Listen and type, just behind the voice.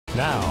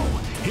Now,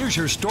 here's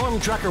your Storm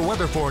Tracker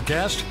weather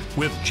forecast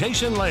with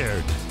Jason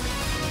Laird.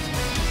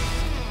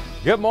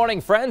 Good morning,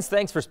 friends.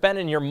 Thanks for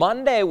spending your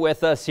Monday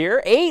with us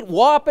here. 8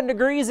 whopping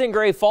degrees in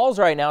Great Falls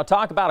right now.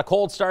 Talk about a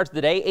cold start to the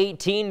day.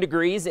 18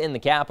 degrees in the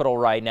capital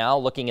right now.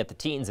 Looking at the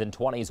teens and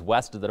 20s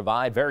west of the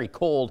divide. Very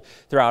cold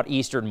throughout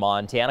eastern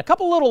Montana. A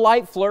couple little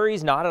light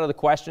flurries not out of the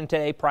question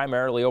today,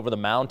 primarily over the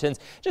mountains,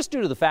 just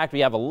due to the fact we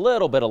have a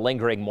little bit of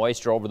lingering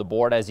moisture over the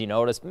board, as you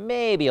notice.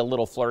 Maybe a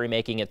little flurry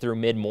making it through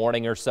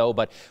mid-morning or so,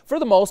 but for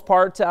the most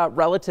part,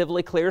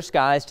 relatively clear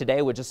skies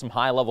today with just some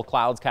high-level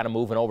clouds kind of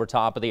moving over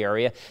top of the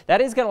area.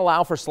 That is going to allow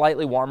for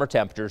slightly warmer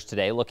temperatures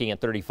today, looking at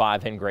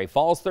 35 in Great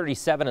Falls,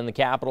 37 in the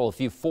capital, a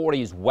few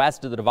 40s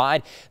west of the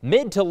divide,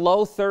 mid to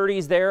low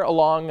 30s there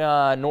along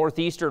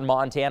northeastern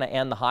Montana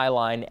and the High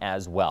Line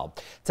as well.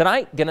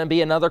 Tonight, going to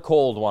be another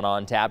cold one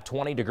on tap,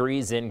 20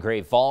 degrees in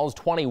Great Falls,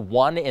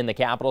 21 in the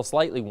capital,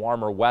 slightly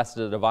warmer west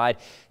of the divide.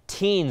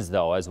 Teens,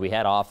 though, as we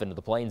head off into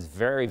the plains,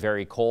 very,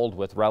 very cold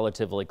with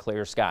relatively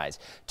clear skies.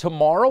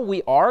 Tomorrow,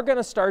 we are going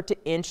to start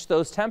to inch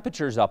those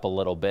temperatures up a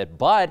little bit,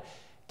 but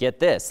get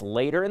this,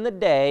 later in the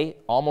day,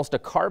 almost a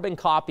carbon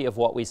copy of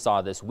what we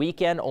saw this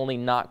weekend, only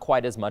not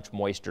quite as much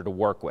moisture to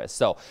work with.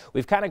 So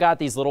we've kind of got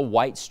these little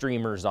white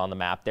streamers on the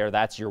map there.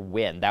 That's your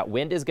wind. That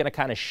wind is going to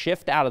kind of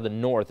shift out of the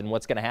north, and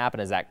what's going to happen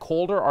is that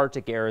colder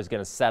Arctic air is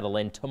going to settle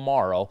in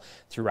tomorrow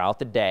throughout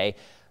the day.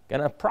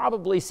 Going to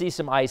probably see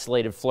some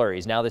isolated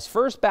flurries. Now, this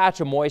first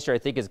batch of moisture, I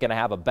think, is going to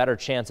have a better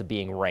chance of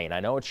being rain. I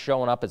know it's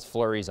showing up as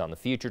flurries on the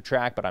future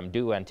track, but I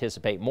do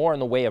anticipate more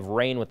in the way of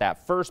rain with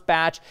that first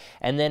batch.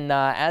 And then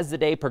as the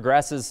day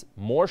progresses,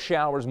 more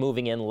showers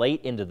moving in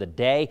late into the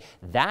day.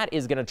 That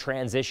is going to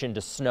transition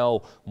to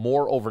snow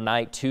more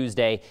overnight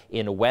Tuesday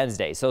into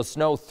Wednesday. So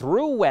snow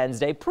through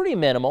Wednesday, pretty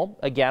minimal.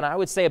 Again, I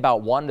would say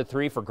about 1 to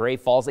 3 for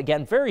Great Falls.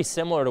 Again, very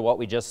similar to what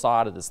we just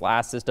saw out of this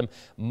last system.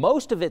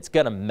 Most of it's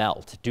going to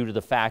melt due to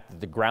the fact that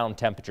the ground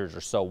temperatures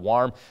are so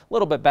warm. A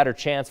little bit better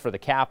chance for the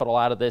capital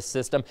out of this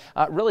system.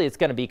 Really, it's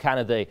going to be kind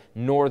of the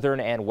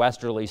northern and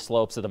westerly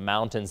slopes of the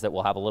mountains that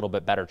will have a little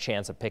bit better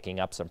chance of picking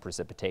up some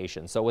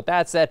precipitation. So with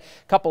that said,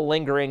 a couple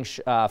lingering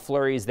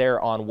flurries there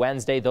on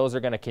Wednesday. Those are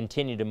going to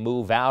continue to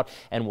move out,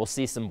 and we'll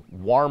see some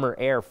warmer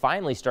air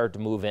finally start to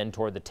move in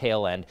toward the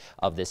tail end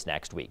of this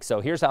next week. So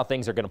here's how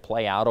things are going to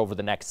play out over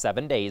the next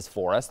 7 days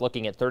for us.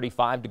 Looking at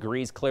 35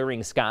 degrees,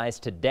 clearing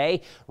skies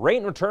today.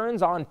 Rain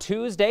returns on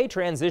Tuesday,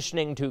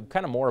 transitioning to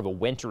kind of more of a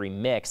wintry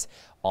mix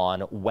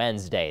on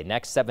Wednesday.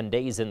 Next 7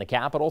 days in the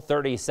capital,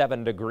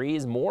 37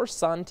 degrees, more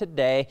sun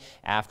today.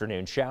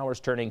 Afternoon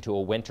showers turning to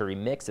a wintry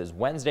mix as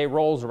Wednesday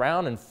rolls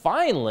around, and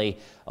finally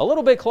a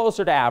little bit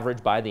closer to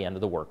average by the end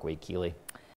of the work week. Keely.